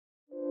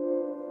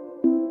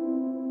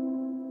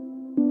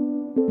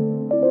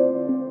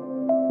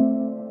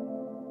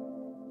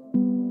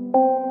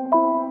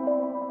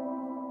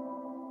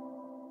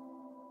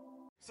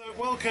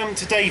Welcome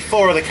to day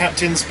 4 of the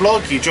Captain's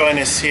Blog. You join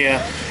us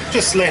here,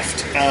 just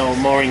left our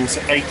moorings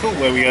at Hickling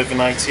where we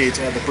overnighted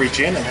at the Bridge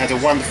Inn and had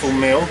a wonderful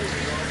meal.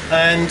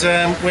 And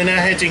we're now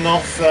heading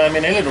off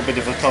in a little bit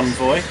of a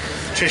convoy.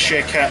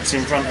 Cheshire Cat's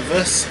in front of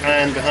us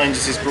and behind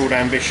us is Broad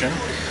Ambition,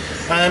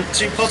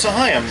 to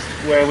Heigham,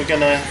 where we're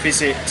going to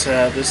visit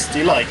the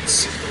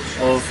delights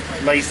of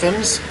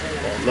Latham's,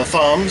 or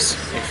Latham's,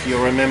 if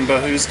you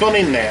remember who's gone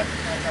in there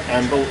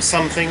and bought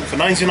something for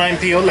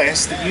 99p or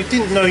less that you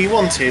didn't know you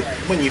wanted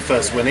when you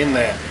first went in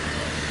there.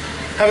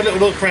 Have a little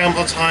look around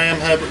Heigham,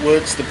 Herbert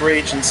Woods, the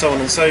bridge and so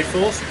on and so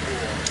forth.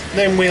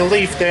 Then we'll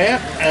leave there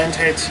and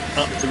head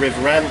up the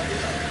River Ant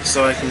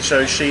so I can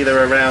show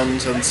Sheila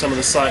around and some of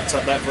the sights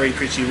up that very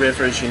pretty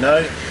river, as you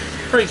know.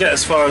 Probably get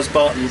as far as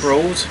Barton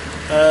Broad,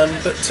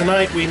 but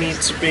tonight we need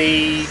to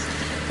be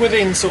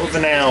within sort of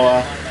an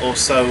hour or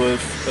so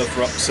of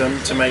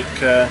Wroxham to make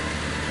her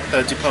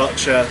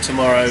departure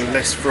tomorrow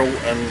less fraught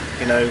and,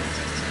 you know,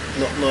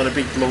 not a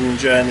big long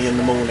journey in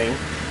the morning.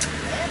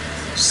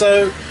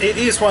 So it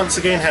is once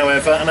again,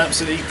 however, an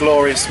absolutely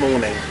glorious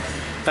morning.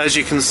 As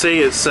you can see,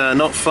 it's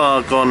not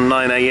far gone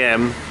 9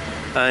 AM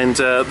and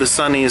the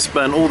sun has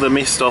burnt all the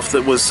mist off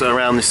that was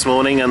around this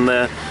morning, and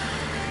the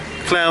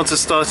clouds are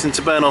starting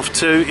to burn off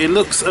too. It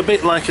looks a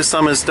bit like a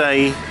summer's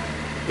day,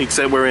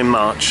 except we're in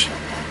March.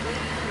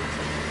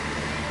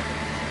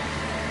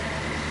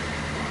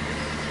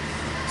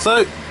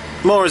 So,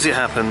 more as it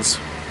happens.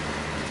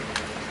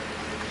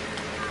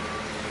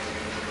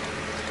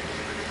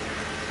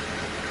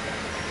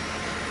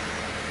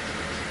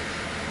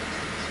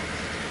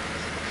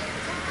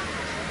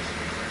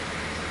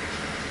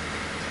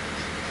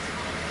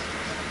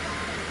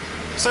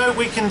 So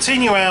we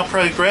continue our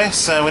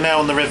progress. We're now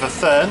on the River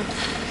Thurn,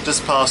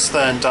 just past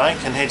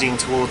Thurndike and heading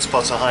towards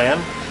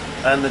Heigham,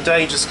 and the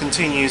day just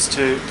continues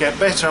to get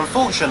better.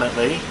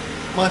 Unfortunately,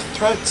 my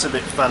throat's a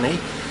bit funny,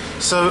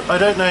 so I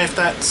don't know if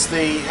that's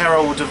the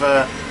herald of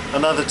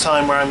another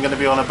time where I'm going to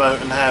be on a boat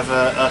and have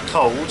a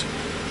cold.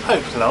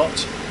 Hope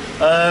not.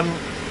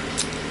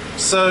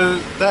 So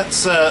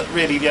that's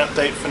really the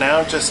update for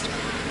now. Just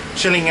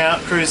chilling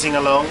out, cruising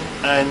along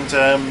and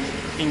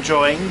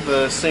enjoying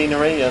the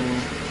scenery and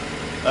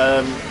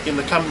in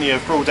the company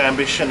of Broad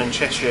Ambition and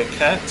Cheshire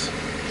Cat,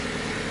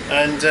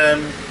 and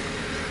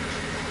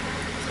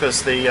of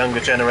course the younger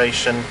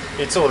generation,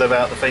 it's all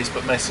about the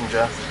Facebook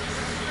Messenger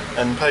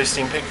and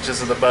posting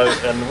pictures of the boat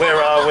and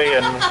where are we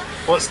and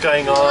what's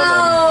going on,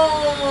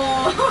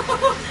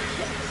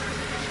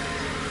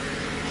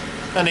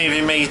 and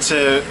even me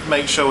to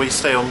make sure we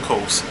stay on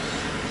course.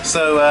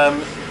 So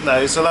no,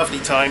 it's a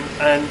lovely time,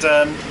 and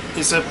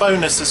it's a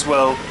bonus as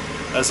well,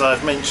 as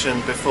I've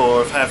mentioned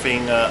before, of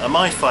having a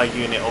MiFi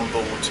unit on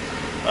board.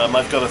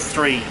 I've got a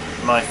 3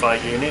 MiFi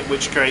unit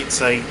which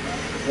creates a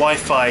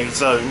Wi-Fi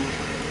zone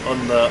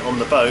on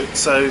the boat,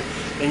 so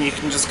then you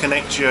can just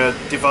connect your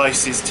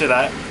devices to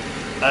that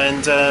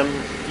and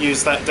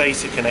use that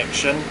data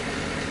connection,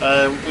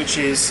 which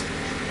is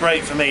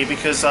great for me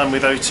because I'm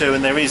with O2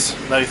 and there is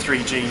no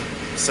 3G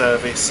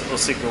service or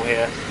signal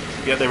here,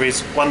 yet there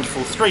is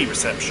wonderful 3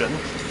 reception.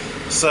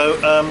 So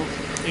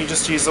you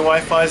just use the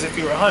Wi-Fi as if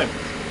you were at home.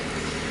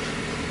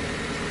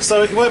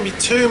 So it won't be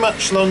too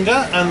much longer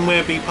and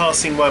we'll be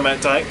passing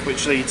Womack Dyke,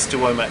 which leads to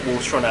Womack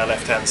Water on our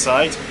left hand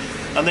side,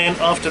 and then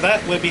after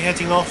that we'll be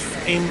heading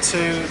off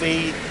into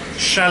the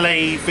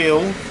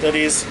Chalet-ville that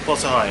is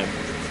Heigham.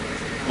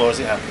 More as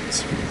it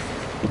happens.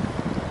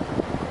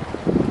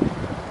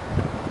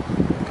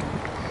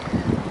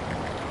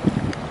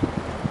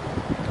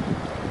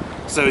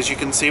 So as you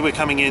can see, we're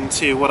coming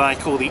into what I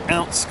call the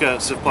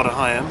outskirts of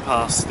Heigham,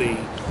 past the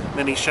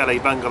many chalet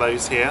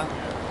bungalows here.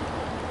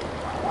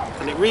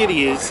 And it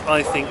really is,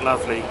 I think,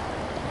 lovely. So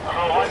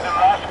like the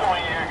rascal are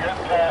you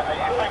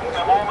thinking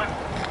the moment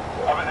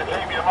about the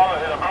time your mother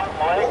had a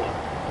broken leg?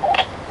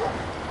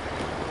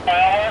 Well,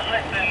 I was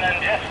listening then,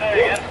 just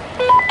say again.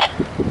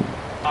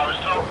 I was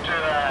talking to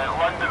the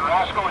London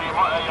rascal, are you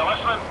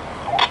listening?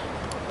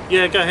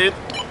 Yeah, go ahead.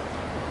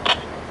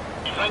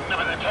 You thinking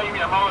about the time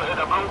your mother had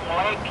a broken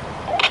leg?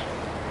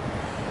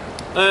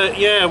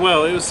 Yeah,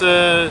 well, it was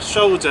a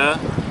shoulder,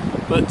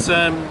 but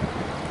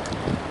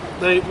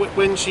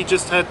when she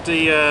just had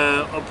the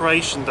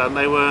operation done,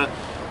 they were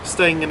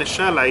staying in a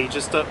chalet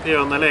just up here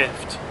on the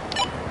left.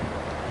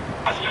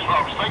 That's just what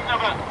I was thinking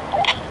about.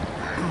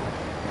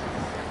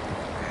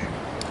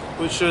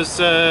 Which was,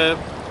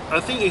 I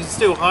think you can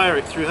still hire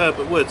it through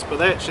Herbert Woods, but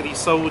they actually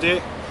sold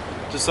it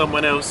to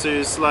someone else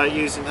who's like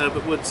using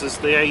Herbert Woods as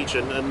the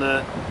agent, and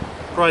the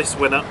price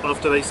went up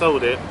after they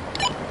sold it.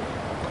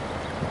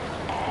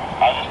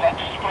 That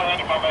just put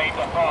into my mind. I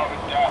thought I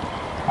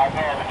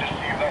would just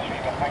see if that's what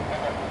you were thinking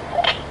of it.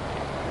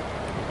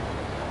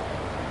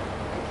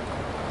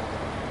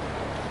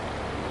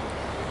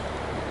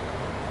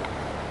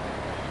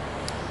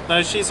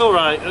 No, she's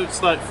alright,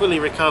 looks like fully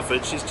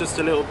recovered. She's just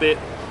a little bit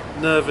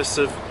nervous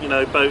of, you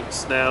know,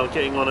 boats now,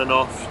 getting on and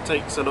off.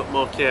 Takes a lot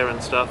more care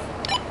and stuff.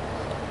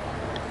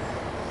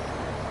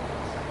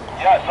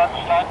 Yeah, it's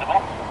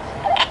understandable.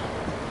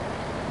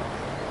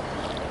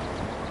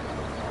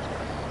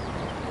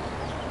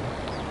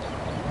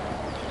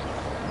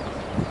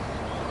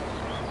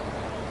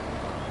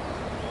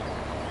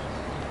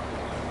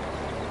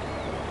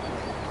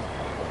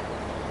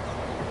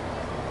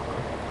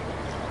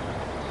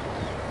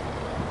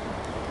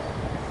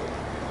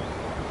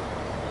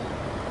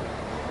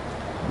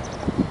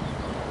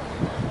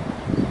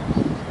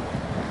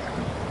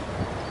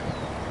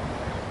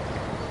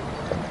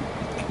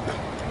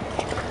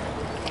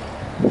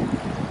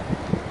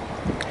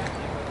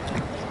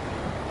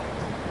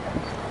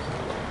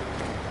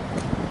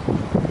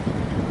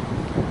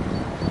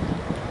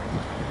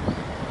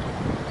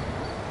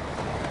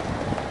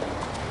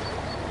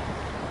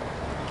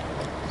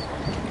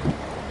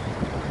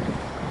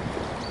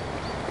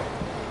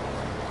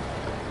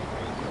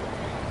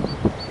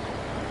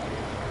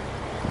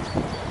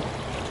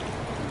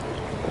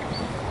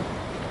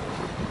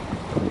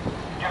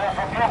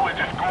 probably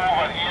just go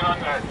over here on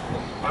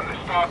the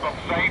starboard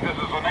side. This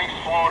is a nice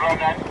flow run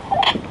in.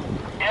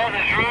 Yeah,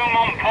 there's room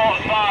on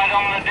port side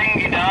on the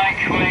dinghy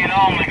dyke where you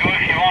normally go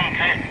if you want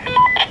it.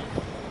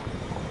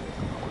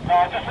 No,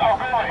 I'll go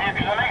over here,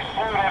 there's a nice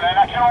flow run in.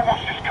 I can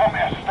almost just come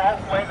to a stop,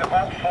 let the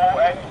boat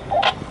float in.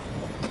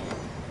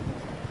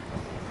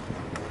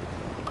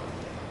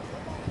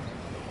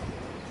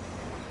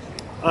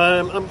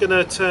 I'm going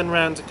to turn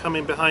around and come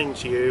in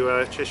behind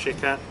you, Cheshire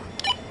Cat.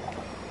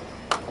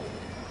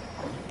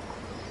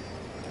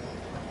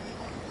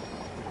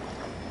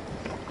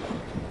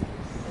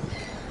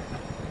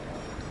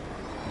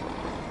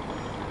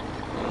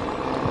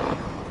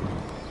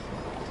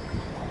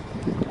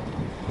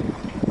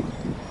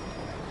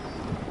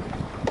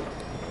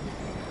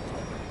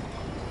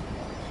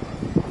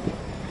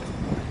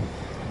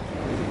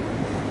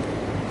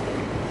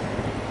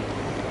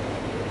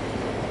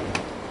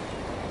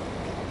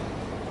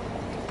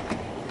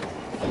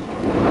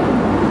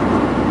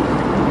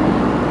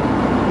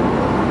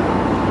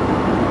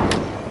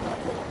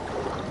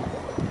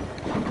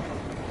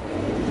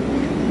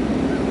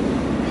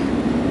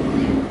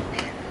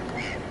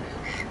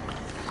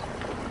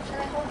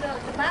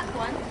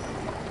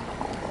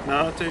 No,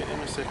 I'll do it in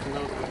a second.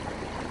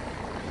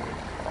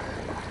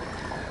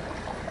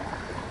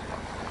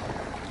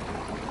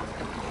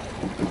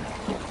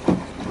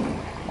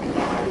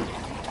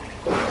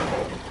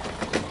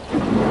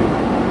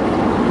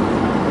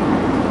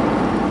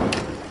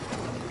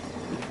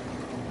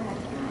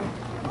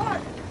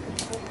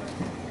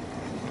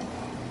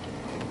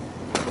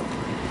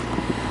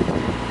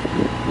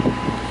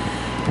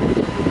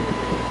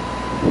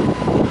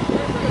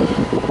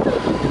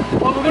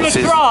 This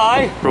is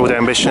Broad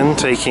Ambition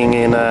taking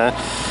in the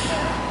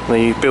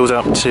build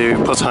up to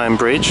Heigham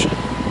Bridge.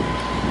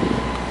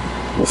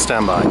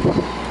 Stand by.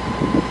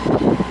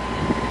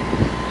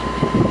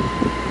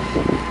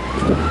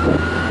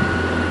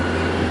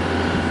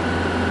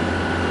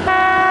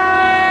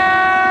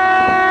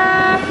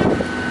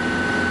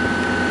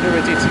 You're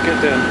ready to get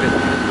down a bit.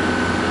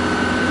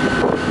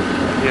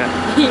 Yeah.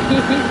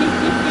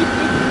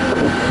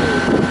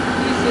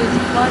 This is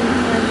fun,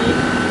 honey.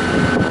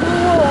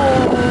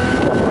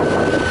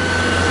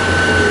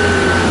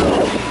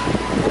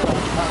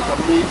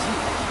 Amazing.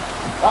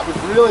 That was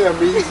really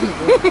amazing.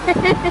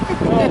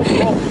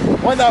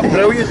 Wasn't that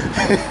brilliant?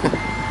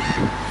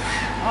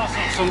 That's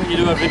not something you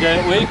do every day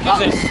a week, is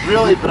That it? was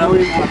really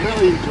brilliant. I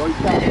really enjoyed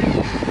that.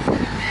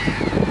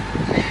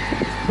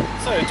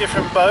 So a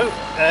different boat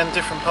and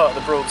different part of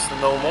the Broads than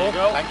normal.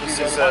 This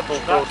is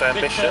Broad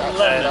Ambition,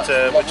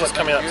 and we're just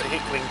coming up to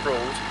Hickling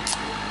Broad,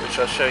 which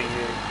I'll show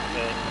you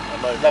in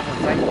a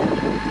moment.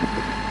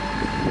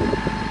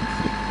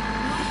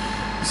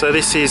 So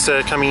this is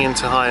coming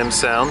into Heigham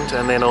Sound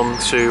and then on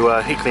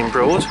to Hickling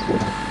Broad.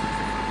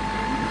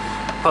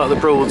 Part of the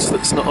Broads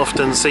that's not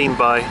often seen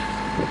by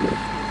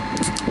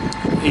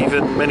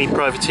even many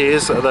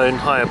privateers that own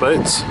hire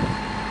boats.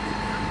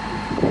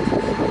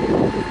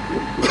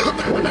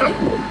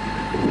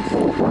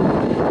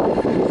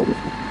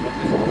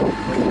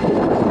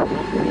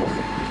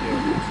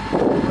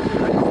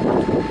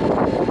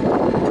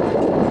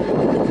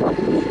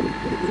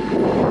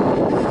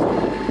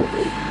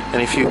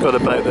 And if you've got a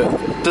boat that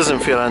doesn't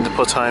feel under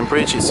Heigham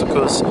Bridge, it's of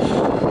course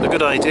a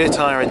good idea to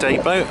hire a day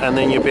boat, and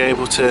then you'll be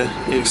able to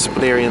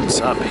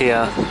experience up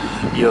here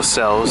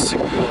yourselves.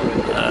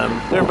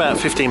 They're about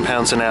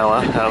 £15 an hour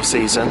out of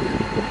season,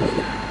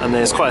 and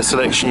there's quite a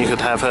selection. You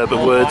could have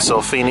Herbert Woods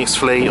or Phoenix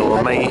Fleet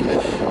or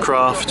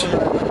Maycraft.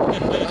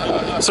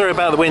 Sorry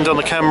about the wind on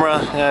the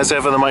camera, as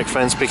ever the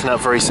microphone's picking up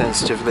very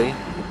sensitively.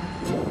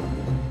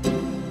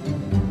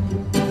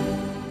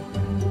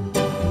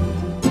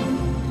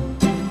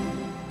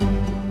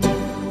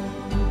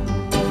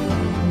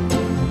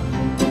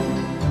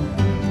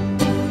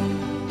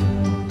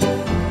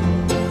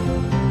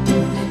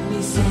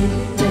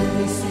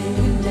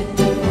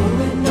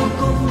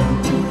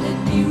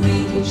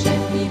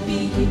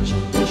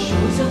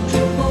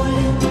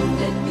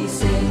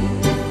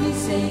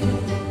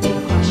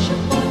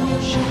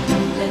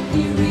 Let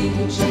me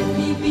reach, let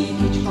me be,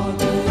 for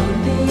the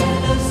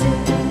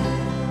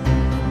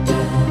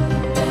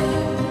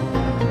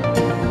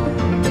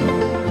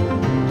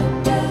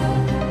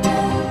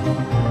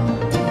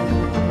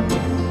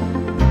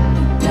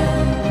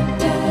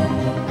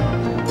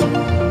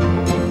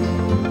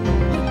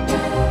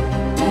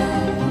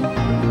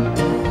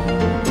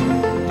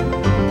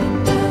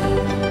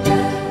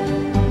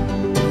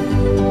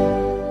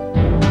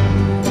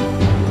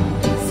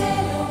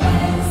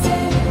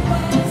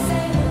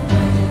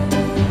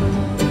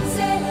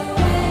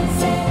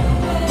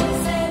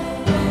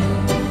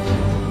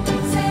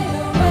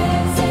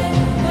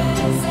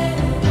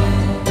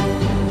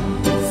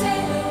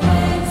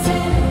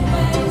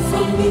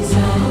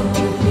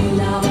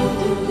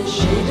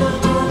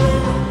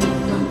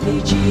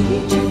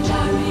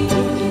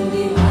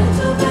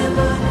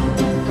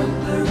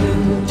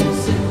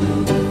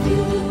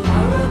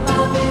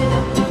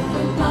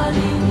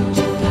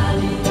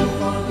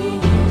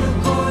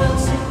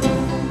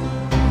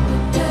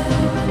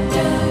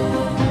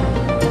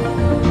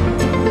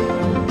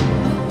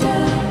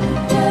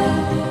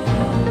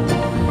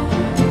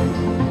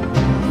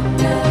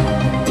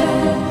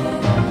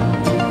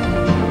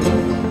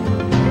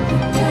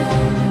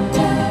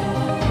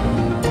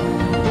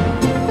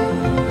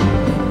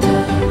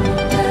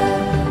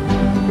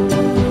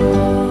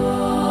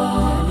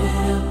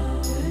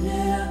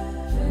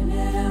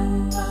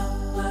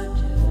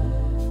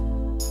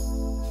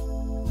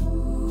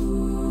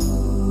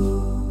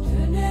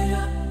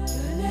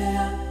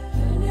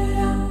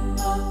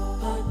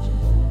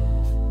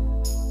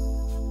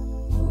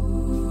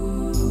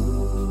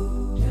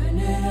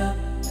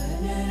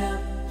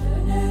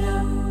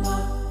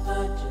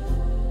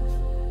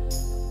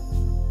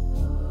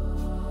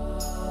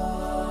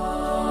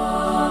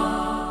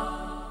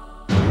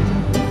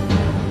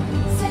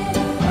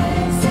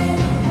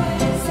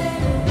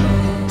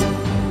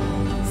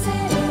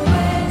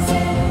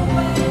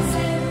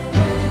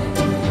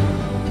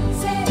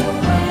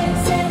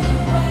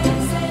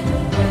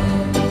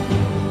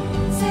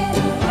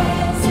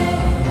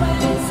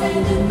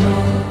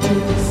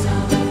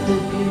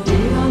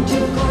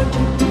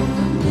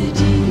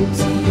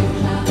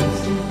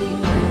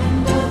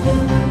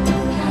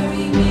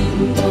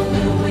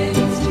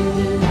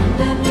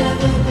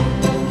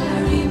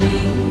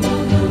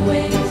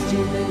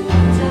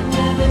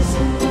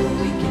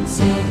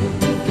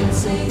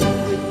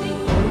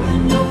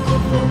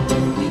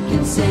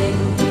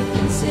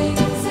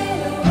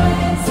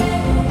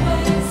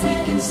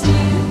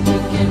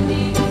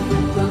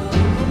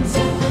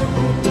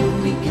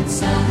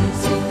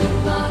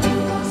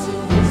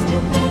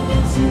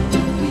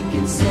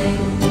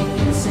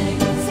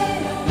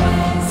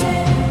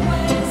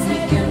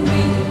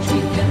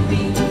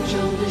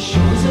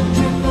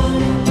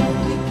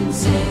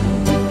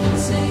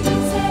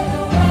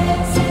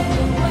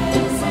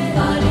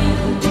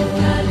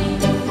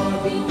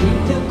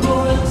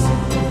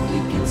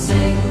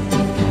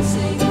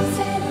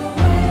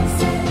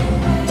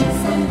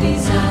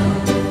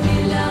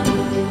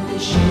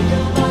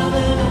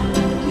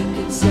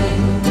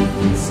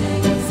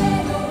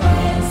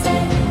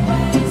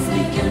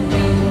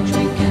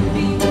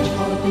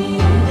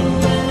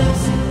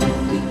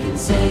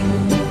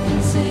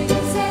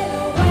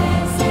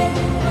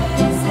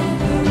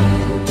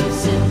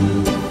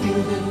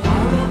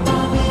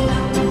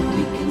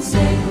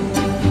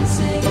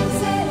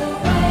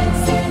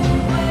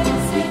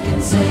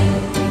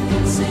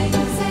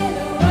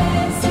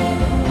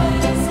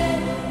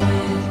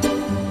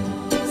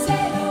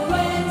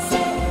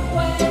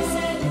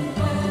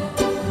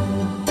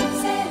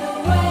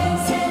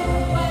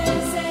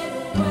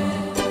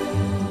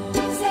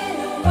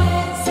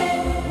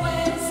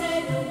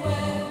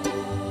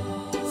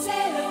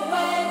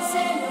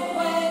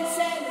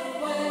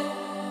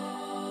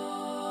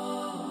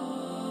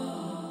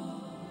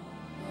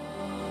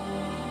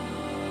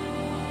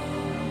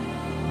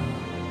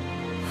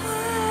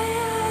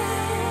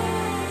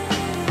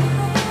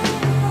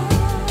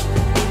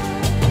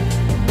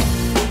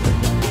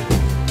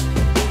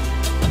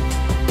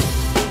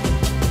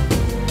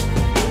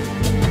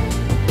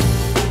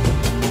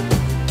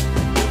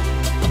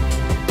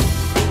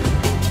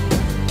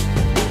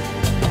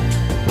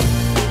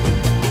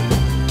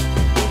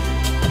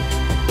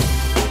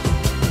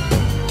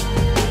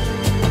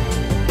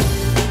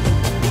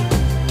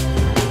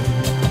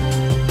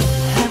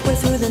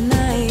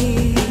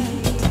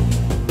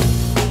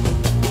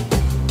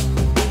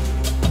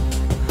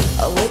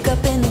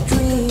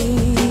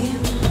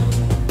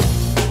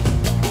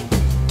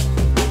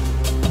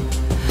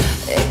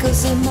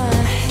echoes in my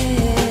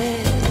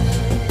head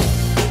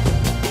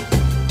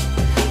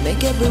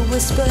make every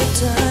whisper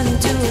turn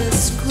into a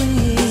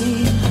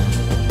scream.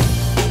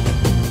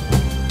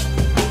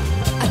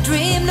 I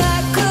dreamed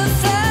I could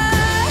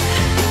fly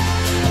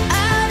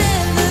out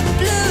in the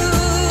blue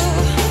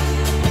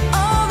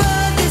over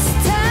this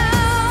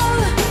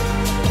town,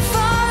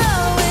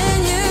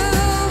 following you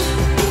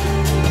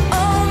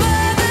over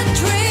the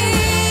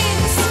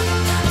trees,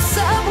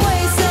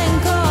 subways and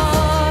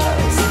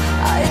cars.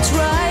 I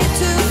tried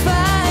to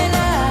find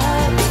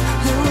out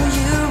who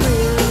you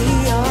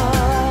really are.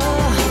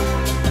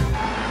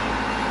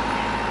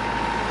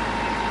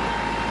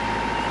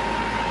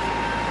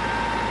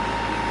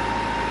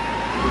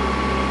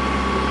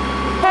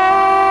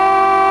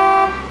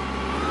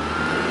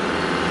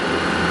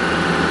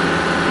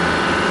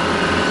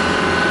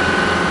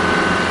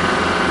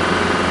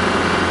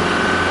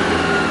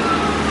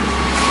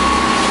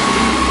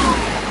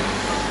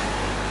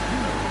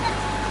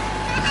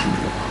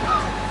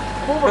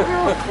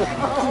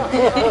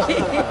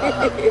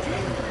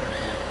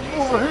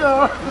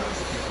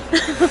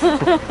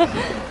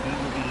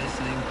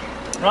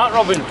 Right,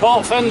 Robin,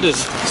 port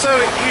fenders. So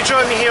you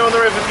join me here on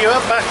the River Viewer,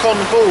 back on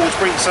board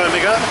Brinks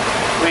Omega.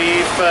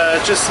 We've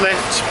just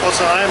left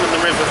Heigham and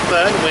the River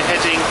Thurn. We're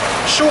heading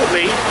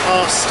shortly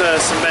past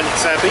St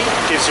Benet's Abbey,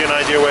 gives you an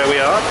idea where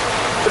we are.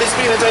 But it's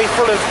been a day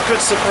full of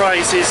good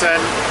surprises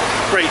and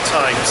great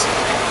times.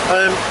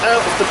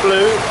 Out of the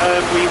blue,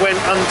 we went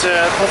under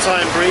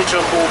Heigham Bridge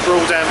on board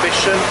Broad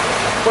Ambition,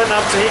 went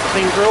up to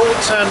Hickling Broad,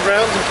 turned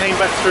round and came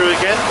back through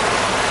again.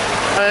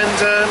 And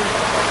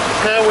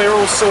now we're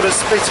all sort of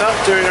split up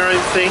doing our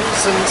own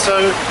things, and so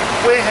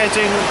we're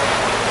heading,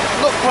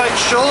 not quite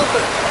sure,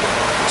 but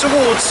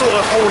towards sort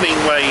of Horning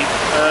Way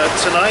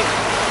tonight.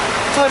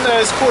 Time now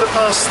is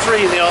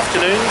 3:15 in the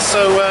afternoon,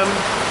 so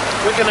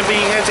we're going to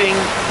be heading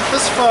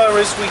as far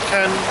as we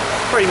can,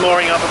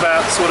 pre-mooring up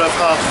about sort of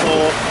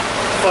 4:30,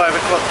 5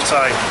 o'clock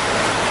time.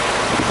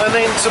 And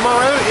then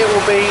tomorrow it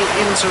will be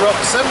into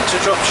Wroxham to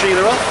drop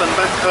Sheila off and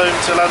back home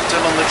to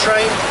London on the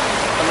train,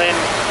 and then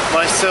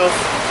myself,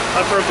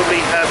 I probably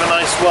have a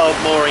nice wild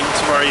mooring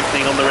tomorrow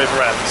evening on the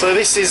River Am. So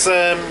this is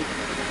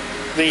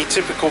the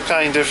typical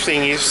kind of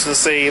thing you can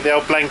see, the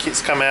old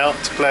blankets come out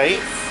to play.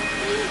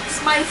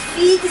 My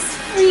feet is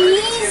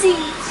freezing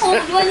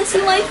cold. You want to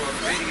see my feet?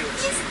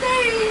 Yes,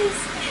 there is.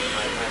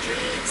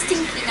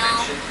 Stinky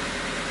now.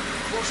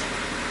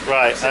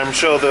 Right, I'm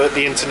sure that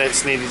the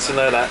internet's needed to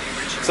know that.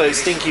 So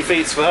stinky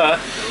feet for her.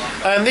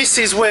 And this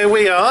is where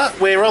we are.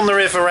 We're on the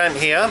River Ant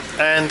here,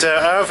 and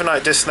our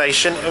overnight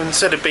destination,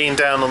 instead of being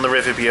down on the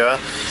River Bure,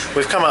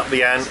 we've come up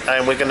the Ant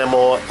and we're going to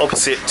moor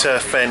opposite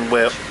Turf Fen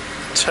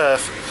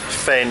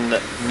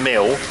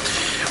Mill,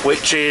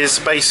 which is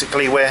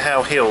basically where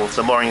How Hill,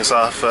 the moorings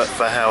are for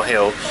How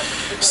Hill.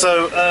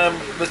 So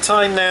the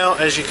time now,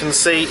 as you can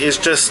see, is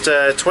just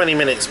 20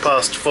 minutes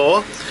past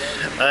 4,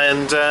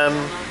 and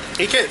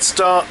it gets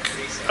dark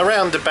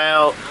around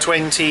about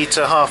 20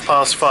 to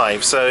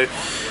 5:30, so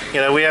you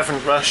know, we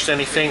haven't rushed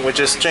anything, we're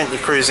just gently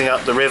cruising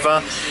up the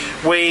river.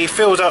 We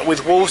filled up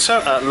with water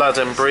at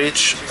Ludden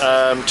Bridge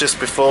just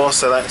before,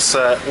 so that's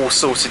all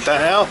sorted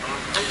that out.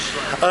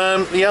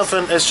 The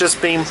oven has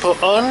just been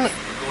put on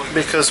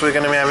because we're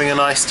going to be having a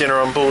nice dinner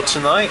on board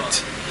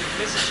tonight.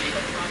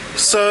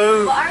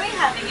 So What are we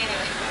having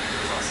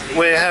anyway?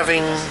 we're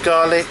having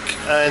garlic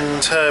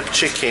and herb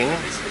chicken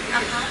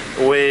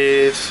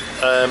with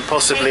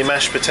possibly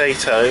mashed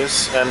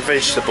potatoes and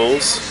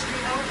vegetables,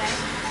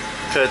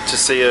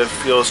 courtesy of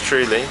yours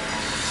truly.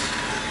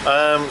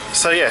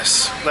 So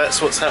yes,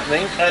 that's what's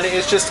happening, and it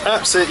is just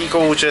absolutely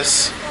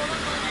gorgeous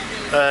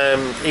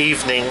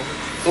evening.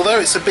 Although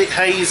it's a bit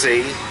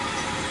hazy,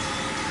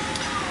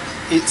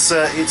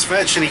 it's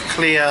virtually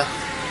clear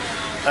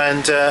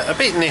and a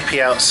bit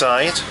nippy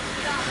outside,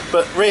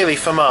 but really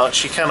for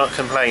March you cannot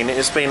complain. It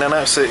has been an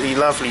absolutely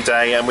lovely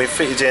day, and we've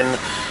fitted in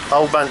a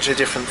whole bunch of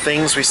different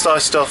things. We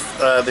started off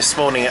this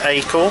morning at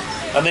Acle,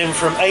 and then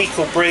from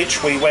Acle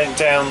Bridge we went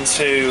down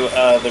to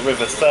the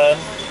River Thurn,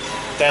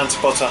 down to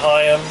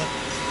Heigham,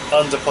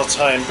 under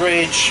Heigham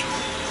Bridge,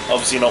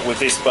 obviously not with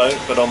this boat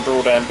but on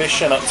Broad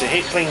Ambition, up to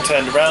Hickling,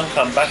 turned around,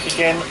 come back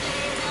again.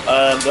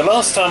 The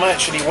last time I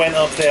actually went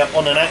up there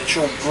on an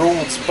actual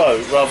Broads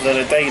boat rather than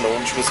a day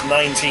launch was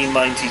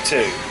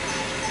 1992,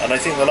 and I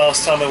think the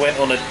last time I went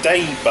on a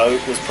day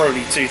boat was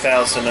probably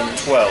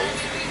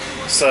 2012.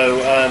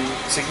 So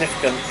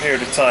significant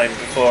period of time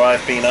before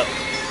I've been up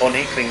on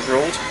Hickling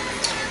Broad.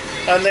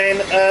 And then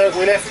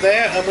we left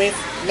there and we've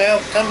now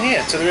come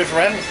here to the River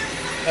Ant,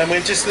 and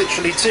we're just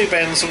literally 2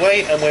 bends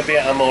away and we'll be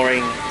at a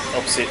mooring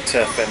opposite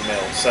Turf Fen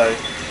Mill. So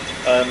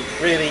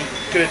really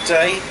good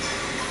day,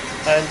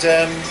 and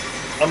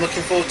I'm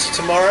looking forward to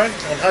tomorrow,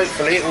 and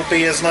hopefully it will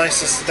be as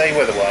nice as today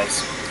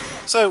weather-wise.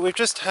 So we've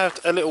just had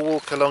a little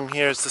walk along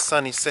here as the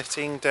sun is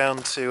setting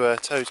down to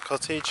Toad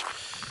Cottage,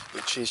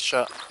 which is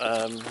shut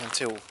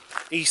until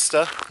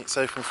Easter. It's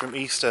open from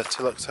Easter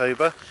till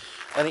October,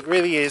 and it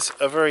really is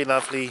a very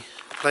lovely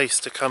place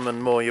to come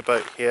and moor your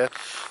boat here,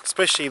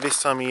 especially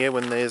this time of year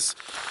when there's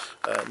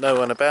no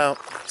one about.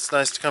 It's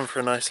nice to come for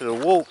a nice little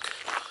walk.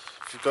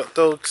 If you've got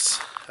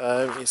dogs,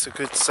 it's a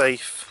good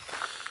safe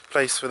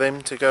place for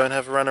them to go and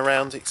have a run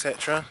around,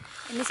 etc.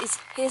 And this is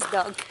his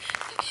dog.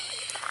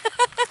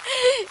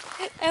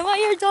 Am I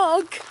your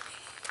dog?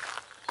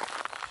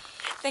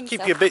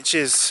 Keep your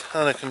bitches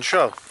under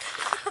control.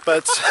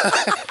 But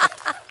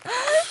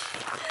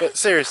but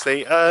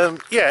seriously,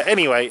 yeah,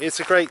 anyway, it's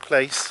a great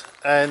place,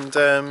 and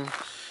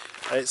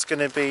it's going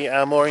to be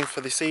our mooring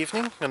for this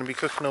evening. I'm going to be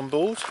cooking on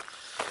board,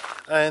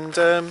 and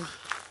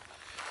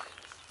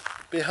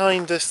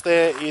behind us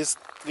there is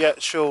the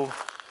actual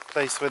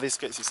place where this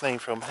gets its name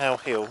from,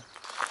 Hill.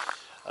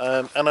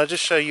 And I'll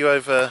just show you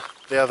over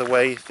the other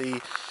way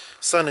the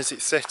sun as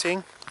it's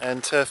setting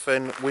and turf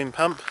fen wind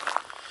pump.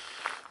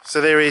 So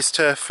there is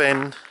turf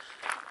fen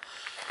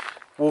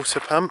water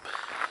pump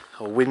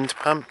or wind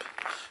pump.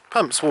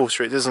 Pumps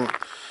water, it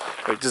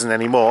doesn't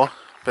anymore,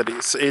 but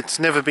it's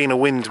never been a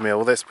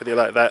windmill, let's put it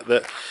like that,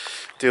 that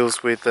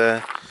deals with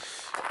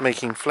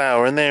making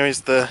flour. And there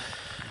is the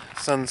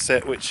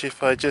sunset, which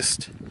if I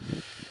just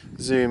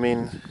zoom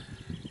in,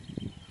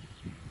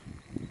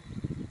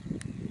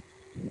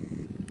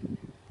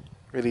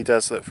 really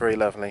does look very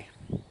lovely.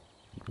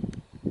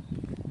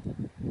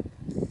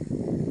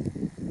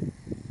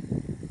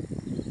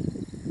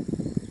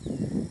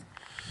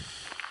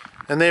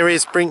 And there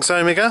is Brinks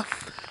Omega,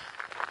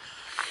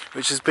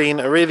 which has been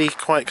a really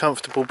quite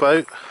comfortable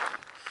boat.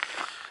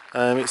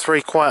 It's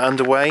very quiet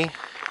underway.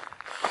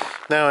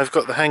 Now I've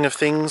got the hang of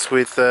things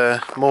with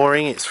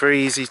mooring. It's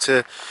very easy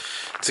to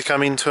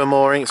come into a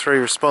mooring. It's very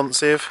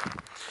responsive.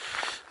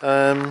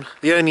 The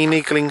only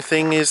niggling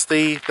thing is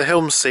the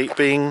helm seat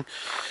being,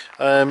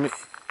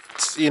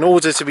 in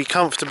order to be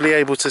comfortably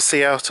able to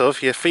see out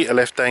of, your feet are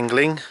left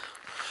dangling,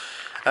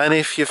 and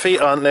if your feet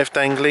aren't left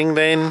dangling,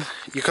 then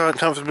you can't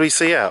comfortably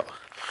see out.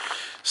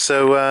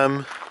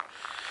 So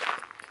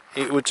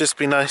it would just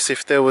be nice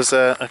if there was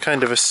a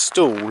kind of a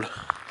stool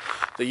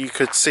that you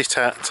could sit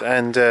at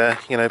and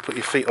you know, put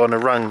your feet on a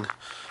rung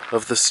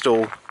of the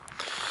stool,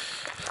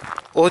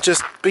 or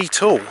just be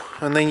tall,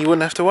 and then you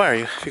wouldn't have to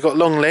worry. If you've got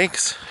long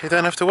legs, you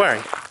don't have to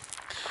worry.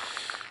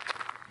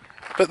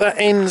 But that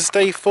ends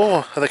day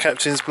 4 of the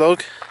Captain's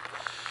Blog.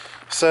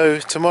 So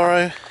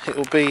tomorrow it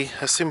will be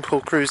a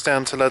simple cruise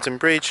down to London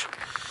Bridge,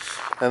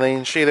 and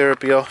then Sheila will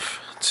be off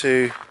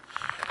to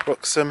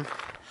Wroxham,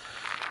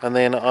 and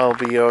then I'll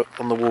be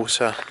on the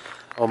water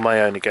on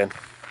my own again.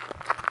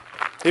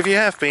 If you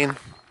have been,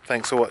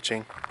 thanks for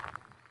watching.